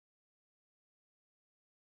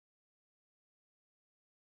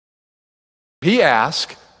He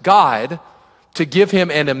asked God to give him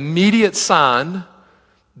an immediate sign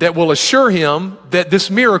that will assure him that this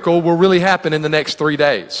miracle will really happen in the next 3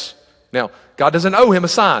 days. Now, God doesn't owe him a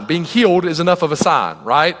sign. Being healed is enough of a sign,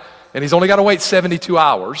 right? And he's only got to wait 72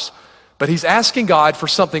 hours. But he's asking God for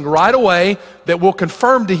something right away that will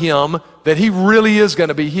confirm to him that he really is going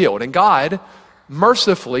to be healed. And God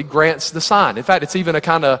mercifully grants the sign. In fact, it's even a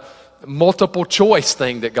kind of multiple choice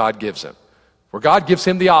thing that God gives him, where God gives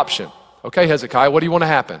him the option. Okay, Hezekiah, what do you want to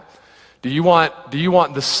happen? Do you want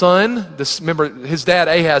the sun? Remember, his dad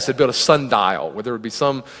Ahaz had built a sundial where there would be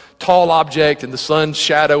some tall object and the sun's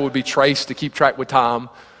shadow would be traced to keep track with time.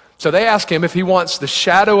 So they ask him if he wants the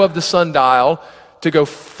shadow of the sundial to go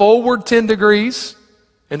forward 10 degrees,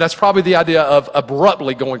 and that's probably the idea of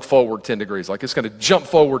abruptly going forward 10 degrees, like it's going to jump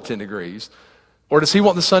forward 10 degrees, or does he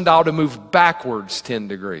want the sundial to move backwards 10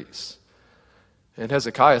 degrees? And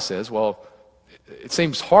Hezekiah says, well, it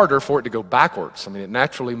seems harder for it to go backwards. I mean, it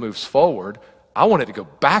naturally moves forward. I want it to go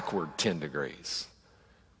backward 10 degrees.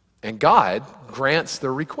 And God grants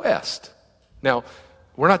the request. Now,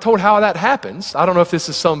 we're not told how that happens. I don't know if this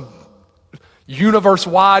is some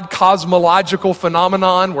universe-wide cosmological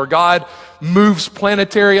phenomenon where God moves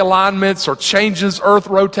planetary alignments or changes Earth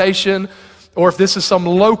rotation, or if this is some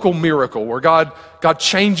local miracle where God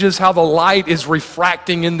changes how the light is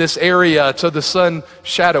refracting in this area to the sun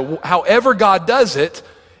shadow. However God does it,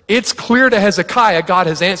 it's clear to Hezekiah God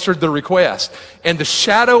has answered the request. And the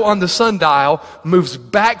shadow on the sundial moves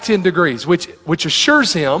back 10 degrees, which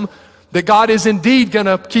assures him that God is indeed going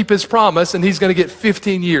to keep his promise and he's going to get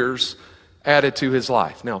 15 years added to his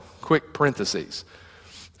life. Now, quick parentheses.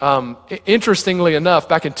 Interestingly enough,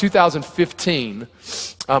 back in 2015,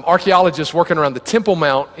 archaeologists working around the Temple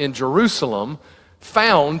Mount in Jerusalem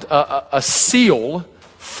found a seal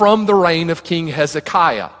from the reign of King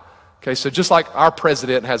Hezekiah. Okay, so just like our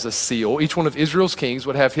president has a seal, each one of Israel's kings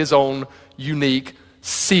would have his own unique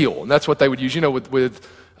seal. And that's what they would use, with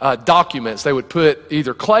documents. They would put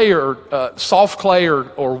either clay or soft clay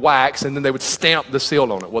or wax, and then they would stamp the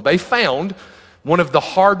seal on it. Well, they found one of the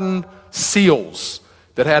hardened seals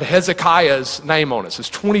that had Hezekiah's name on it. So it's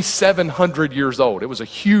 2,700 years old. It was a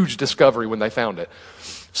huge discovery when they found it.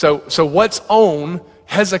 So what's on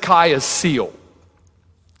Hezekiah's seal?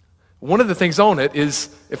 One of the things on it is,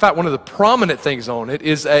 in fact, one of the prominent things on it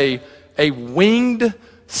is a winged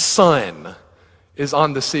sun is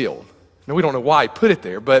on the seal. Now, we don't know why he put it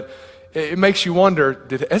there, but it makes you wonder,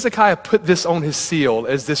 did Hezekiah put this on his seal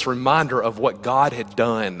as this reminder of what God had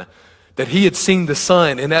done? That he had seen the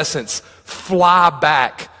sun, in essence, fly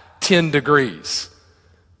back 10 degrees.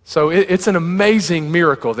 So it's an amazing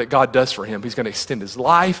miracle that God does for him. He's going to extend his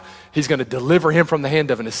life. He's going to deliver him from the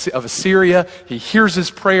hand of Assyria. He hears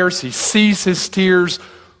his prayers. He sees his tears.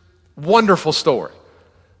 Wonderful story.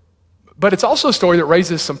 But it's also a story that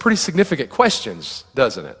raises some pretty significant questions,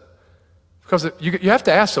 doesn't it? Because you have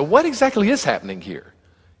to ask, so what exactly is happening here?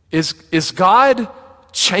 Is God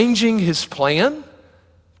changing his plan?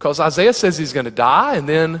 Because Isaiah says he's going to die, and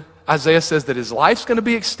then Isaiah says that his life's going to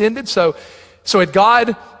be extended. So had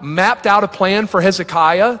God mapped out a plan for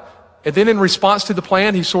Hezekiah, and then in response to the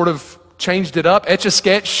plan, he sort of changed it up,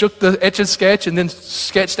 Etch-a-Sketch, shook the Etch-a-Sketch, and then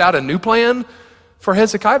sketched out a new plan for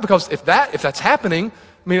Hezekiah? Because if that's happening,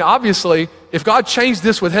 I mean, obviously, if God changed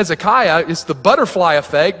this with Hezekiah, it's the butterfly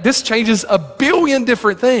effect. This changes a billion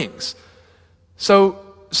different things. So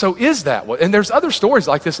is that what? And there's other stories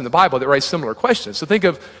like this in the Bible that raise similar questions. So think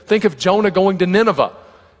of Jonah going to Nineveh.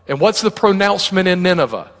 And what's the pronouncement in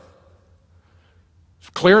Nineveh? It's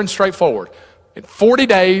clear and straightforward. In 40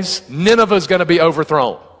 days, Nineveh is going to be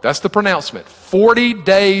overthrown. That's the pronouncement. 40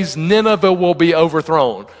 days, Nineveh will be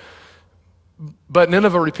overthrown. But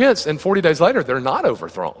Nineveh repents, and 40 days later, they're not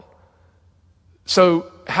overthrown.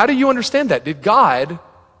 So how do you understand that? Did God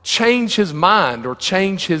change his mind or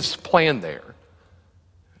change his plan there?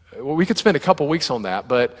 Well, we could spend a couple weeks on that,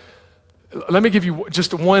 but let me give you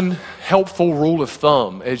just one helpful rule of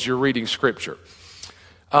thumb as you're reading Scripture.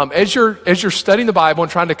 As you're studying the Bible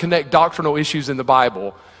and trying to connect doctrinal issues in the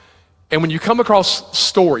Bible, and when you come across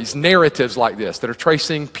stories, narratives like this that are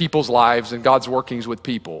tracing people's lives and God's workings with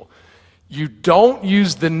people, you don't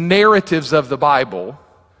use the narratives of the Bible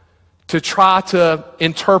to try to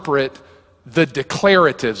interpret the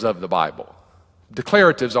declaratives of the Bible.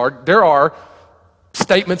 Declaratives there are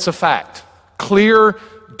statements of fact, clear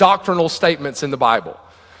doctrinal statements in the Bible.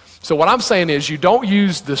 So what I'm saying is you don't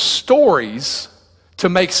use the stories to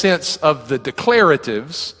make sense of the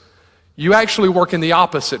declaratives. You actually work in the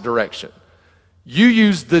opposite direction. You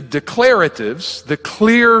use the declaratives, the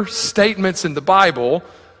clear statements in the Bible,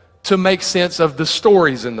 to make sense of the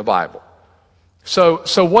stories in the Bible.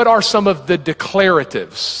 So what are some of the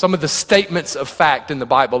declaratives, some of the statements of fact in the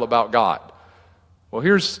Bible about God? Well,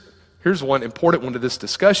 here's one important one to this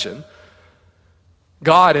discussion.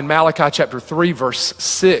 God in Malachi chapter 3 verse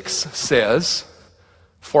 6 says,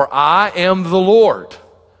 "For I am the Lord,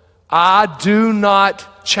 I do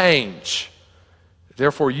not change.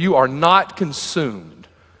 Therefore you are not consumed,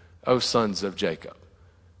 O sons of Jacob."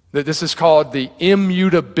 This is called the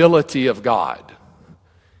immutability of God.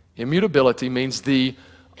 Immutability means the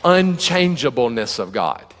unchangeableness of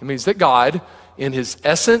God. It means that God, in his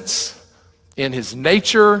essence, in his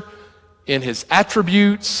nature, in his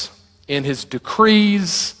attributes, in his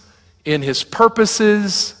decrees, in his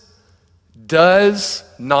purposes, does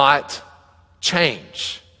not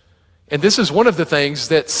change. And this is one of the things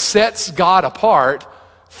that sets God apart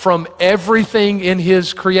from everything in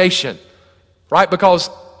his creation, right? Because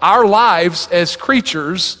our lives as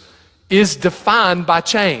creatures is defined by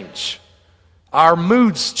change. Our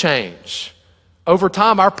moods change. Over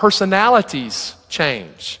time, our personalities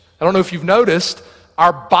change. I don't know if you've noticed,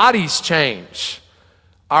 our bodies change.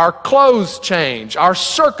 Our clothes change. Our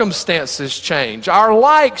circumstances change. Our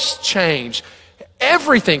likes change.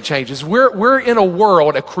 Everything changes. We're in a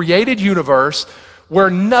world, a created universe, where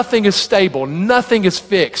nothing is stable, nothing is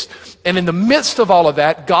fixed. And in the midst of all of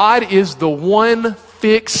that, God is the one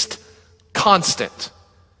fixed constant.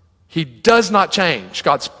 He does not change.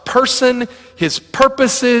 God's person, his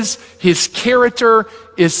purposes, his character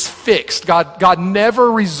is fixed. God never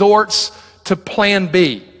resorts to plan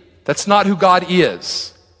B. That's not who God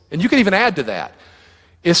is. And you can even add to that.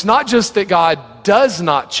 It's not just that God does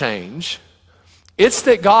not change, it's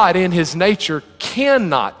that God in his nature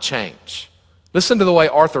cannot change. Listen to the way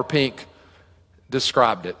Arthur Pink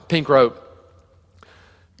described it. Pink wrote,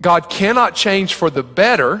 "God cannot change for the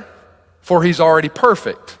better, for he's already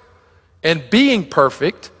perfect. And being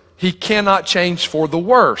perfect, he cannot change for the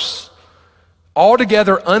worse.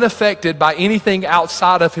 Altogether unaffected by anything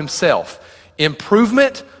outside of himself.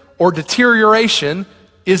 Improvement or deterioration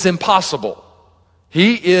is impossible.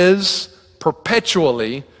 He is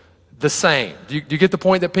perpetually the same." Do you get the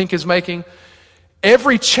point that Pink is making?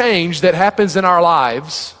 Every change that happens in our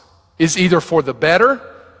lives is either for the better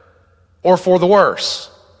or for the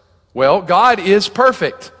worse. Well, God is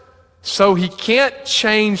perfect. So he can't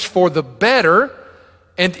change for the better,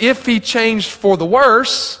 and if he changed for the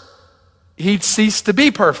worse, he'd cease to be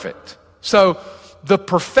perfect. So the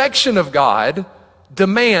perfection of God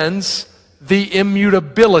demands the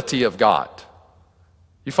immutability of God.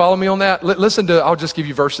 You follow me on that? Listen to, I'll just give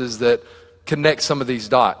you verses that connect some of these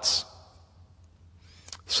dots.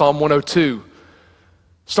 Psalm 102,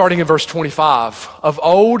 starting in verse 25. "Of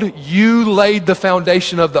old you laid the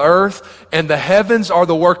foundation of the earth, and the heavens are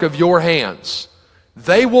the work of your hands.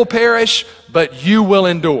 They will perish, but you will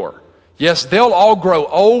endure. Yes, they'll all grow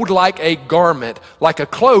old like a garment. Like a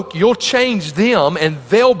cloak, you'll change them, and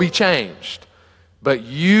they'll be changed. But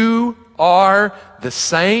you are the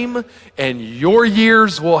same, and your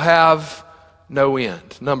years will have no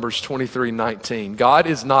end." Numbers 23:19. "God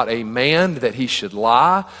is not a man that he should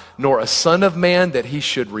lie, nor a son of man that he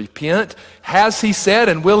should repent. Has he said,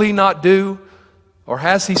 and will he not do? Or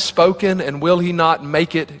has he spoken, and will he not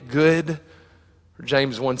make it good?"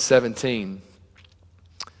 James 1:17.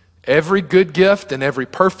 "Every good gift and every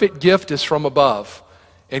perfect gift is from above,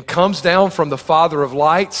 and comes down from the Father of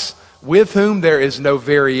lights, with whom there is no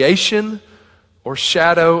variation or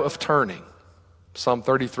shadow of turning." Psalm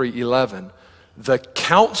 33:11. "The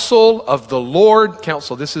counsel of the Lord,"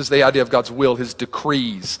 counsel, this is the idea of God's will, his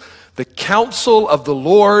decrees. "The counsel of the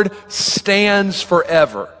Lord stands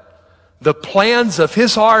forever. The plans of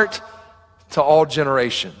his heart to all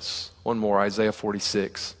generations." One more, Isaiah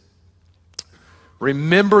 46.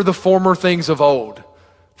 "Remember the former things of old,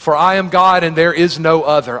 for I am God and there is no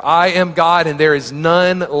other. I am God and there is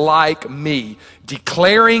none like me,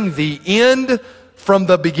 declaring the end from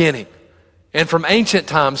the beginning, and from ancient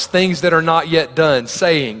times things that are not yet done,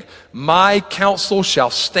 saying, my counsel shall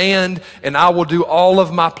stand, and I will do all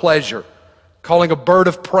of my pleasure, calling a bird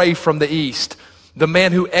of prey from the east, the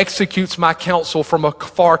man who executes my counsel from a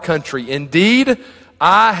far country. Indeed,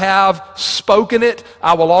 I have spoken it,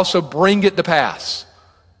 I will also bring it to pass.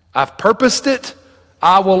 I've purposed it,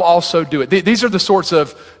 I will also do it." These are the sorts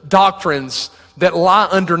of doctrines that lie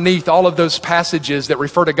underneath all of those passages that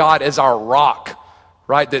refer to God as our rock,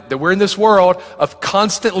 right? That we're in this world of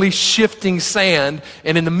constantly shifting sand,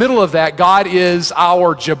 and in the middle of that, God is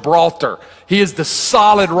our Gibraltar. He is the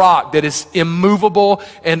solid rock that is immovable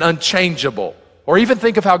and unchangeable. Or even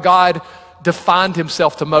think of how God defined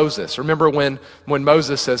himself to Moses. Remember when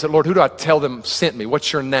Moses says, "Lord, who do I tell them sent me?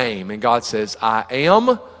 What's your name?" And God says, "I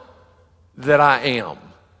am that I am.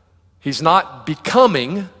 He's not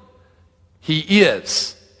becoming, he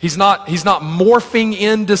is. He's not morphing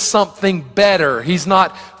into something better. He's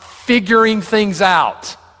not figuring things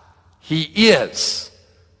out. He is.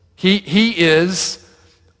 He is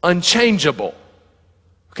unchangeable.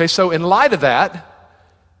 Okay, so in light of that,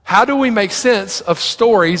 how do we make sense of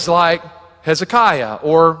stories like Hezekiah,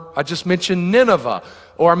 or I just mentioned Nineveh,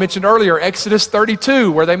 or I mentioned earlier Exodus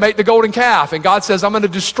 32, where they make the golden calf, and God says, I'm going to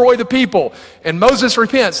destroy the people. And Moses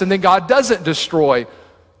repents, and then God doesn't destroy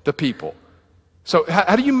the people. So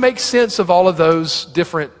how do you make sense of all of those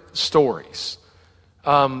different stories?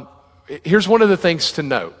 Here's one of the things to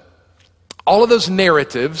note. All of those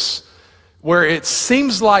narratives where it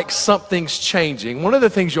seems like something's changing, one of the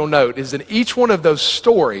things you'll note is in each one of those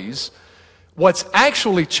stories, what's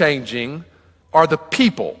actually changing are the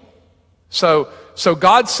people. So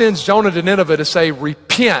God sends Jonah to Nineveh to say,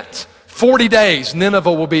 repent, 40 days,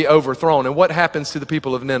 Nineveh will be overthrown. And what happens to the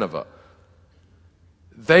people of Nineveh?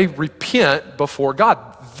 They repent before God.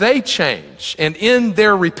 They change. And in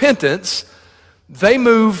their repentance, they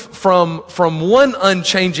move from one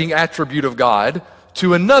unchanging attribute of God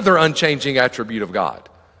to another unchanging attribute of God.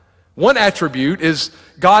 One attribute is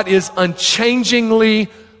God is unchangingly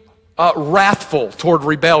wrathful toward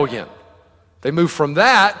rebellion. They move from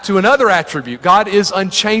that to another attribute. God is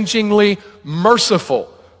unchangingly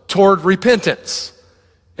merciful toward repentance.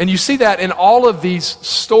 And you see that in all of these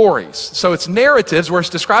stories. So it's narratives where it's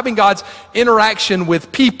describing God's interaction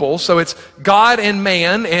with people. So it's God and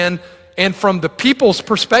man, and from the people's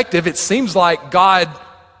perspective, it seems like God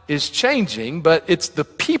is changing, but it's the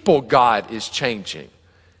people God is changing.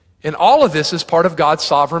 And all of this is part of God's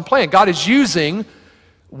sovereign plan. God is using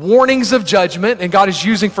warnings of judgment, and God is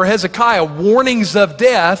using for Hezekiah warnings of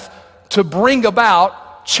death to bring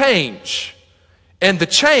about change. And the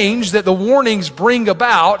change that the warnings bring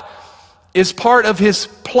about is part of his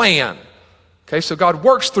plan. Okay, so God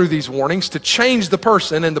works through these warnings to change the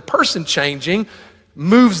person, and the person changing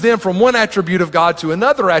moves them from one attribute of God to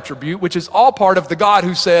another attribute, which is all part of the God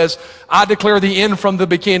who says, I declare the end from the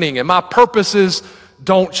beginning, and my purposes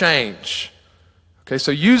don't change. Okay,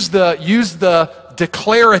 so use the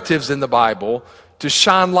declaratives in the Bible to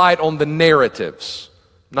shine light on the narratives,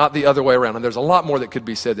 not the other way around. And there's a lot more that could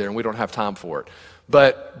be said there, and we don't have time for it.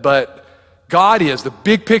 But God is, the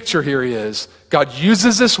big picture here is, God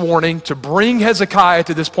uses this warning to bring Hezekiah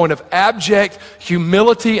to this point of abject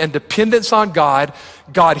humility and dependence on God.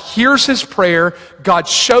 God hears his prayer. God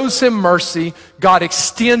shows him mercy. God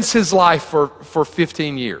extends his life for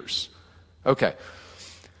 15 years. Okay.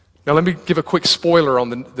 Now let me give a quick spoiler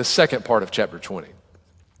on the second part of chapter 20.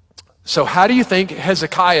 So how do you think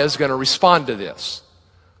Hezekiah is going to respond to this?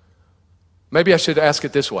 Maybe I should ask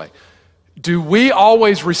it this way. Do we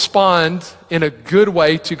always respond in a good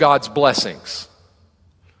way to God's blessings?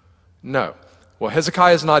 No. Well,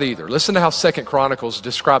 Hezekiah is not either. Listen to how 2 Chronicles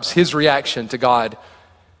describes his reaction to God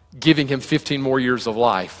giving him 15 more years of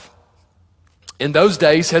life. In those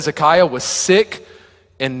days, Hezekiah was sick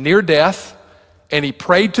and near death, and he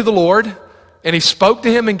prayed to the Lord, and he spoke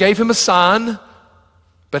to him and gave him a sign.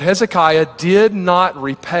 But Hezekiah did not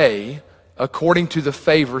repay according to the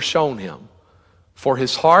favor shown him, for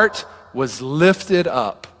his heart was lifted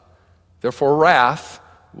up. Therefore, wrath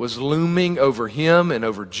was looming over him and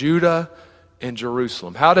over Judah and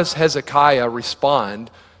Jerusalem. How does Hezekiah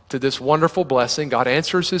respond to this wonderful blessing? God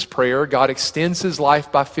answers his prayer. God extends his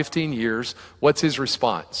life by 15 years. What's his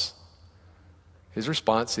response? His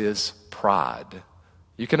response is pride.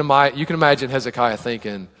 You can imagine Hezekiah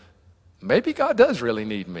thinking, maybe God does really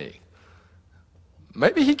need me.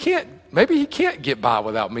 Maybe he can't get by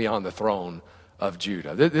without me on the throne of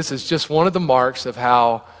Judah. This is just one of the marks of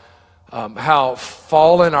how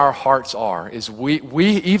fallen our hearts are, is we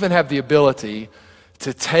even have the ability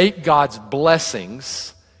to take God's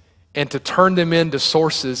blessings and to turn them into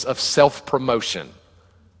sources of self-promotion.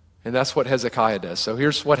 And that's what Hezekiah does. So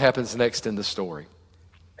here's what happens next in the story.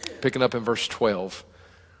 Picking up in verse 12.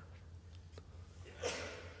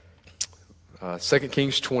 2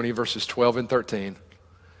 Kings 20, verses 12 and 13.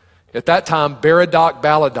 At that time,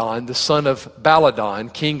 Berodach-Baladan, the son of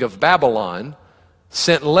Baladan, king of Babylon,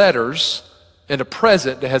 sent letters and a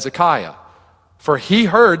present to Hezekiah, for he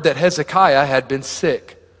heard that Hezekiah had been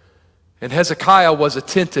sick. And Hezekiah was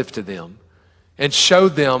attentive to them and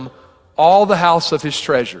showed them all the house of his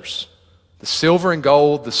treasures, the silver and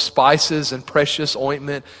gold, the spices and precious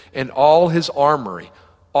ointment, and all his armory,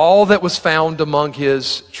 all that was found among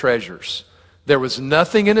his treasures. There was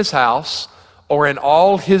nothing in his house or in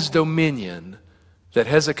all his dominion that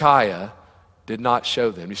Hezekiah did not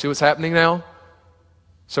show them. You see what's happening now?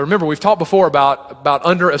 So remember, we've talked before about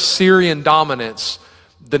under Assyrian dominance,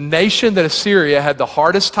 the nation that Assyria had the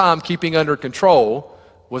hardest time keeping under control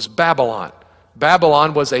was Babylon.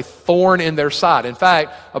 Babylon was a thorn in their side. In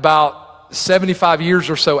fact, about 75 years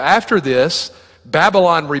or so after this,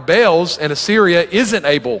 Babylon rebels and Assyria isn't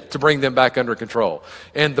able to bring them back under control.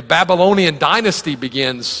 And the Babylonian dynasty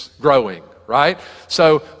begins growing, right?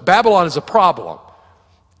 So Babylon is a problem.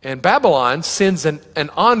 And Babylon sends an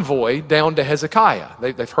envoy down to Hezekiah.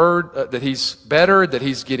 They've heard that he's better, that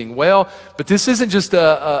he's getting well. But this isn't just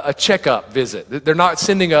a checkup visit. They're not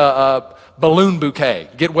sending a balloon bouquet,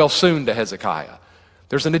 get well soon, to Hezekiah.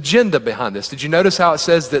 There's an agenda behind this. Did you notice how it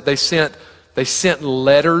says that they sent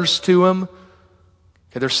letters to him?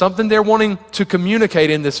 Okay, there's something they're wanting to communicate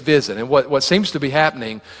in this visit. And what seems to be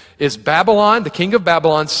happening is Babylon, the king of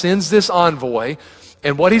Babylon, sends this envoy.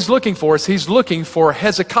 And what he's looking for is he's looking for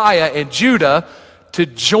Hezekiah and Judah to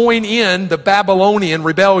join in the Babylonian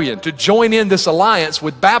rebellion, to join in this alliance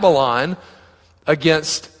with Babylon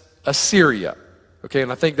against Assyria. Okay,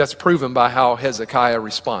 and I think that's proven by how Hezekiah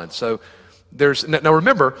responds. So now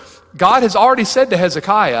remember, God has already said to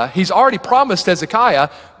Hezekiah, he's already promised Hezekiah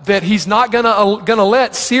that he's not gonna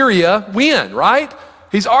let Syria win, right?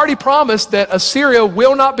 He's already promised that Assyria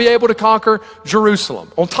will not be able to conquer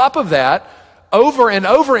Jerusalem. On top of that, over and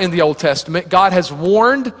over in the Old Testament, God has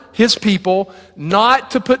warned his people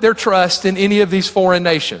not to put their trust in any of these foreign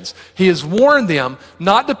nations. He has warned them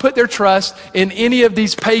not to put their trust in any of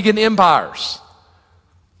these pagan empires.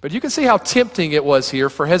 But you can see how tempting it was here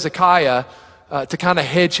for Hezekiah to kind of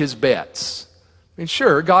hedge his bets. I mean,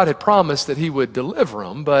 sure, God had promised that he would deliver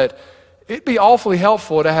them, but it'd be awfully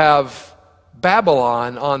helpful to have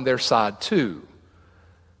Babylon on their side too.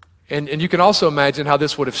 And you can also imagine how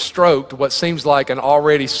this would have stroked what seems like an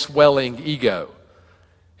already swelling ego.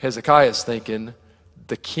 Hezekiah's thinking,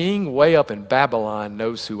 the king way up in Babylon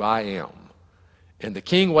knows who I am. And the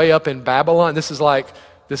king way up in Babylon, this is like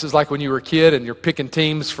when you were a kid and you're picking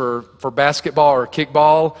teams for basketball or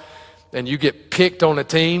kickball, and you get picked on a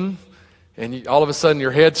team, and all of a sudden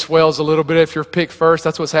your head swells a little bit if you're picked first.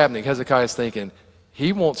 That's what's happening. Hezekiah's thinking,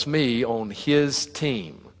 he wants me on his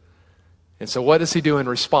team. And so what does he do in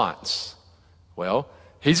response? Well,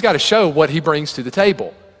 he's got to show what he brings to the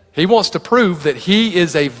table. He wants to prove that he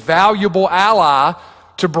is a valuable ally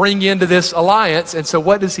to bring into this alliance. And so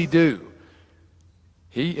what does he do?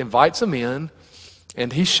 He invites them in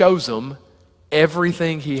and he shows them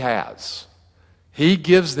everything he has. He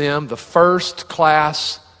gives them the first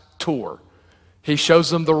class tour. He shows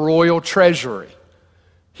them the royal treasury.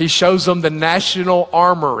 He shows them the national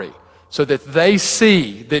armory, so that they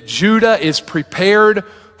see that Judah is prepared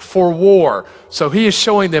for war. So he is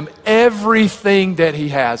showing them everything that he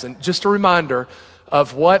has. And just a reminder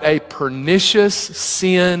of what a pernicious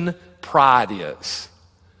sin pride is.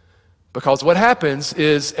 Because what happens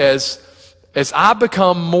is as I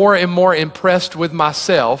become more and more impressed with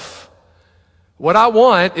myself, what I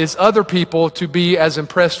want is other people to be as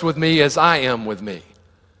impressed with me as I am with me.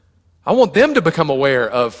 I want them to become aware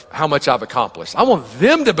of how much I've accomplished. I want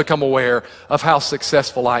them to become aware of how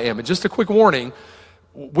successful I am. And just a quick warning,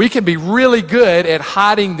 we can be really good at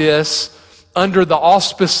hiding this under the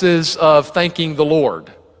auspices of thanking the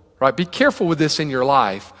Lord, right? Be careful with this in your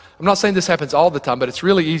life. I'm not saying this happens all the time, but it's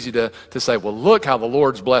really easy to say, well, look how the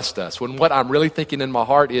Lord's blessed us. When what I'm really thinking in my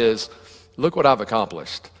heart is, look what I've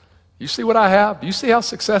accomplished. You see what I have? Do you see how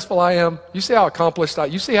successful I am? You see how accomplished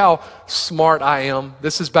you see how smart I am?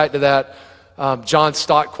 This is back to that John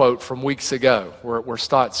Stott quote from weeks ago, where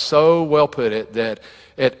Stott so well put it that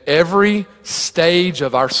at every stage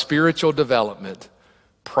of our spiritual development,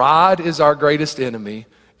 pride is our greatest enemy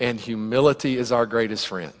and humility is our greatest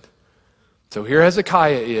friend. So here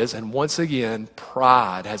Hezekiah is, and once again,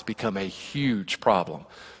 pride has become a huge problem.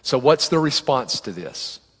 So what's the response to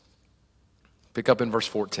this? Pick up in verse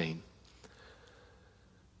 14.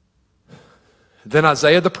 Then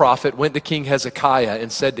Isaiah the prophet went to King Hezekiah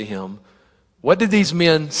and said to him, what did these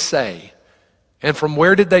men say? And from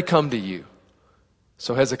where did they come to you?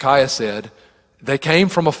 So Hezekiah said, they came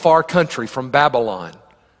from a far country, from Babylon.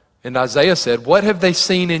 And Isaiah said, what have they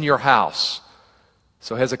seen in your house?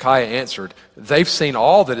 So Hezekiah answered, they've seen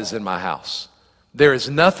all that is in my house. There is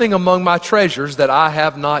nothing among my treasures that I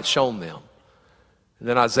have not shown them. And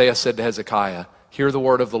then Isaiah said to Hezekiah, hear the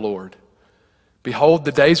word of the Lord. Behold,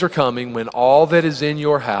 the days are coming when all that is in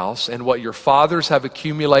your house and what your fathers have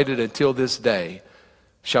accumulated until this day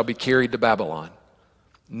shall be carried to Babylon.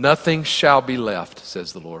 Nothing shall be left,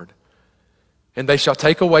 says the Lord. And they shall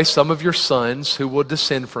take away some of your sons who will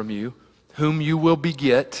descend from you, whom you will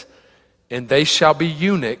beget, and they shall be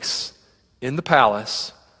eunuchs in the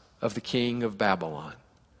palace of the king of Babylon.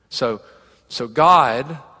 So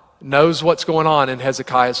God knows what's going on in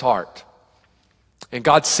Hezekiah's heart. And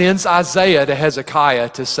God sends Isaiah to Hezekiah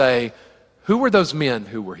to say, who were those men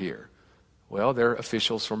who were here? Well, they're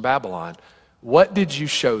officials from Babylon. What did you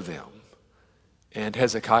show them? And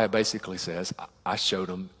Hezekiah basically says, I showed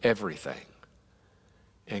them everything.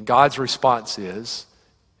 And God's response is,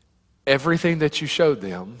 everything that you showed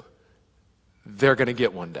them, they're going to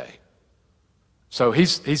get one day. So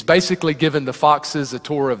he's basically given the foxes a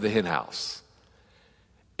tour of the hen house.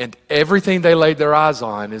 And everything they laid their eyes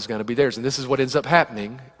on is going to be theirs. And this is what ends up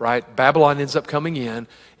happening, right? Babylon ends up coming in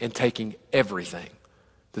and taking everything.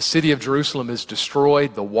 The city of Jerusalem is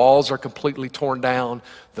destroyed. The walls are completely torn down.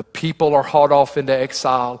 The people are hauled off into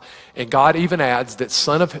exile. And God even adds that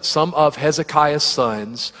some of Hezekiah's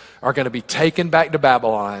sons are going to be taken back to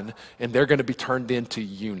Babylon, and they're going to be turned into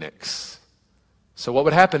eunuchs. So what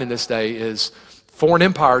would happen in this day is foreign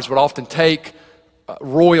empires would often take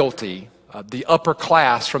royalty, the upper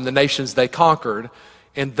class from the nations they conquered,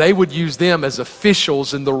 and they would use them as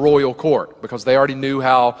officials in the royal court because they already knew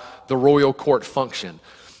how the royal court functioned.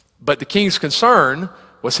 But the king's concern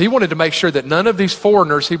was he wanted to make sure that none of these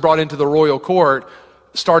foreigners he brought into the royal court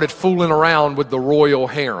started fooling around with the royal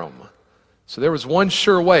harem. So there was one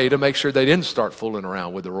sure way to make sure they didn't start fooling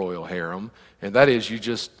around with the royal harem, and that is you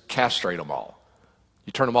just castrate them all.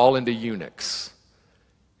 You turn them all into eunuchs.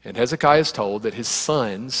 And Hezekiah is told that his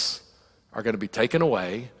sons are going to be taken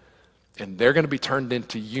away, and they're going to be turned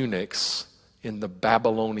into eunuchs in the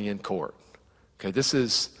Babylonian court. Okay, this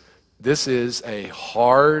is a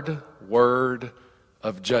hard word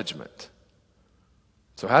of judgment.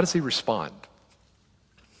 So how does he respond?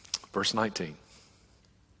 Verse 19.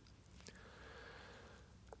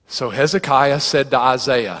 So Hezekiah said to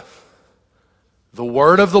Isaiah, the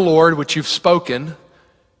word of the Lord which you've spoken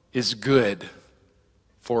is good.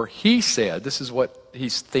 For he said, this is what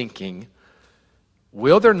he's thinking,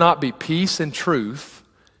 will there not be peace and truth,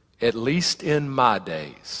 at least in my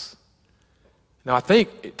days? Now, I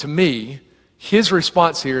think, to me, his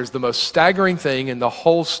response here is the most staggering thing in the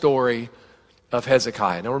whole story of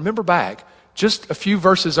Hezekiah. Now, remember back, just a few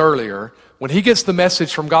verses earlier, when he gets the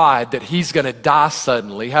message from God that he's going to die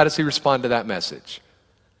suddenly, how does he respond to that message?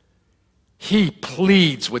 He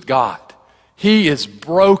pleads with God. He is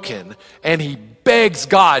broken, and he begs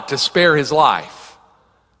God to spare his life.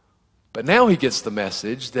 But now he gets the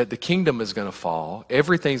message that the kingdom is going to fall,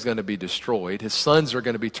 everything's going to be destroyed, his sons are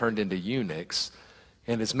going to be turned into eunuchs,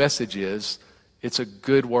 and his message is, it's a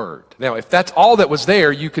good word. Now, if that's all that was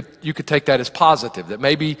there, you could take that as positive, that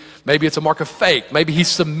maybe it's a mark of faith, maybe he's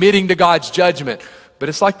submitting to God's judgment. But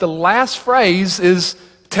it's like the last phrase is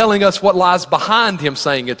telling us what lies behind him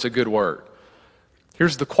saying it's a good word.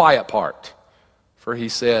 Here's the quiet part. For he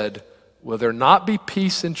said, will there not be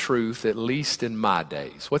peace and truth, at least in my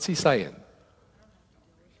days? What's he saying?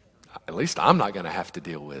 At least I'm not going to have to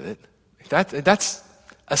deal with it. That's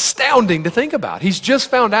astounding to think about. He's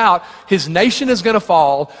just found out his nation is going to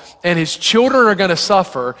fall and his children are going to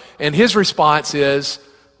suffer. And his response is,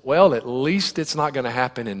 well, at least it's not going to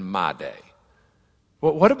happen in my day.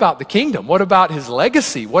 Well, what about the kingdom? What about his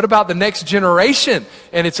legacy? What about the next generation?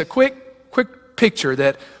 And it's a quick picture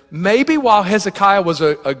that maybe while Hezekiah was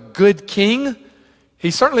a good king, he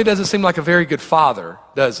certainly doesn't seem like a very good father,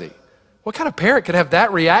 does he? What kind of parent could have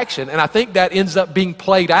that reaction? And I think that ends up being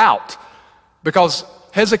played out because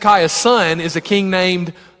Hezekiah's son is a king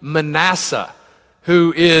named Manasseh,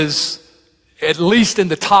 who is at least in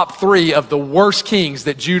the top 3 of the worst kings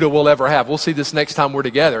that Judah will ever have. We'll see this next time we're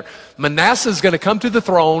together. Manasseh is going to come to the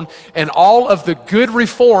throne, and all of the good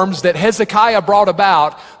reforms that Hezekiah brought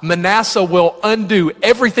about, Manasseh will undo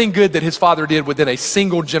everything good that his father did within a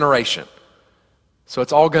single generation. So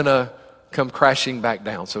it's all going to come crashing back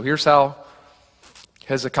down. So here's how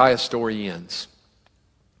Hezekiah's story ends.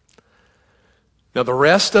 Now the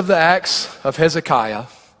rest of the acts of Hezekiah,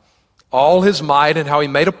 all his might and how he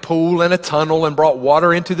made a pool and a tunnel and brought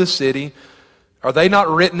water into the city, are they not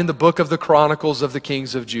written in the book of the Chronicles of the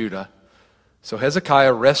kings of Judah? So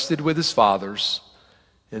Hezekiah rested with his fathers,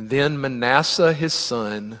 and then Manasseh his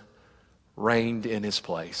son reigned in his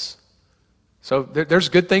place. So there's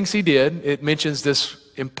good things he did. It mentions this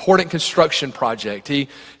important construction project. He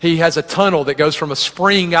has a tunnel that goes from a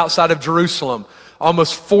spring outside of Jerusalem,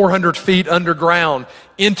 almost 400 feet underground,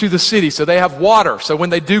 into the city. So they have water. So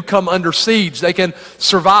when they do come under siege, they can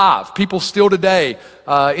survive. People still today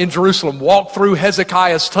in Jerusalem walk through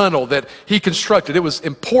Hezekiah's tunnel that he constructed. It was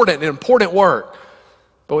important work.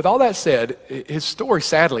 But with all that said, his story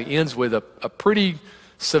sadly ends with a pretty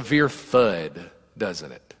severe thud,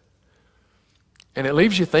 doesn't it? And it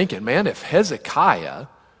leaves you thinking, man, if Hezekiah,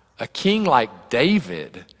 a king like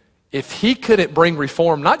David, if he couldn't bring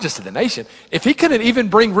reform, not just to the nation, if he couldn't even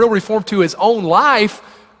bring real reform to his own life,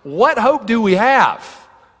 what hope do we have?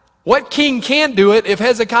 What king can do it if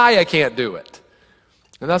Hezekiah can't do it?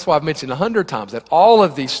 And that's why I've mentioned 100 times that all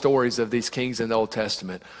of these stories of these kings in the Old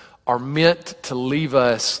Testament are meant to leave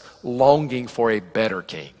us longing for a better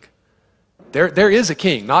king. There is a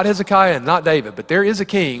king, not Hezekiah and not David, but there is a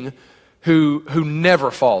king who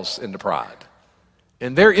never falls into pride.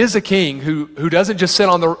 And there is a king who doesn't just sit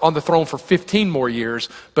on the throne for 15 more years,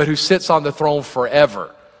 but who sits on the throne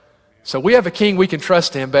forever. So we have a king we can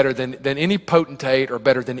trust him better than any potentate or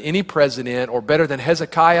better than any president or better than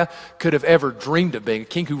Hezekiah could have ever dreamed of being. A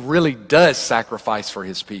king who really does sacrifice for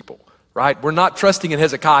his people, right? We're not trusting in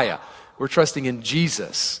Hezekiah. We're trusting in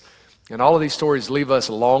Jesus. And all of these stories leave us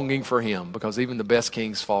longing for him because even the best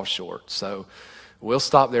kings fall short. So we'll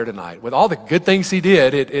stop there tonight. With all the good things he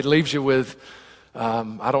did, it leaves you with,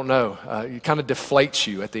 I don't know, it kind of deflates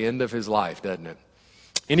you at the end of his life, doesn't it?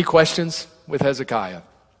 Any questions with Hezekiah?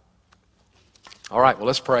 All right, well,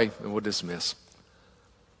 let's pray and we'll dismiss.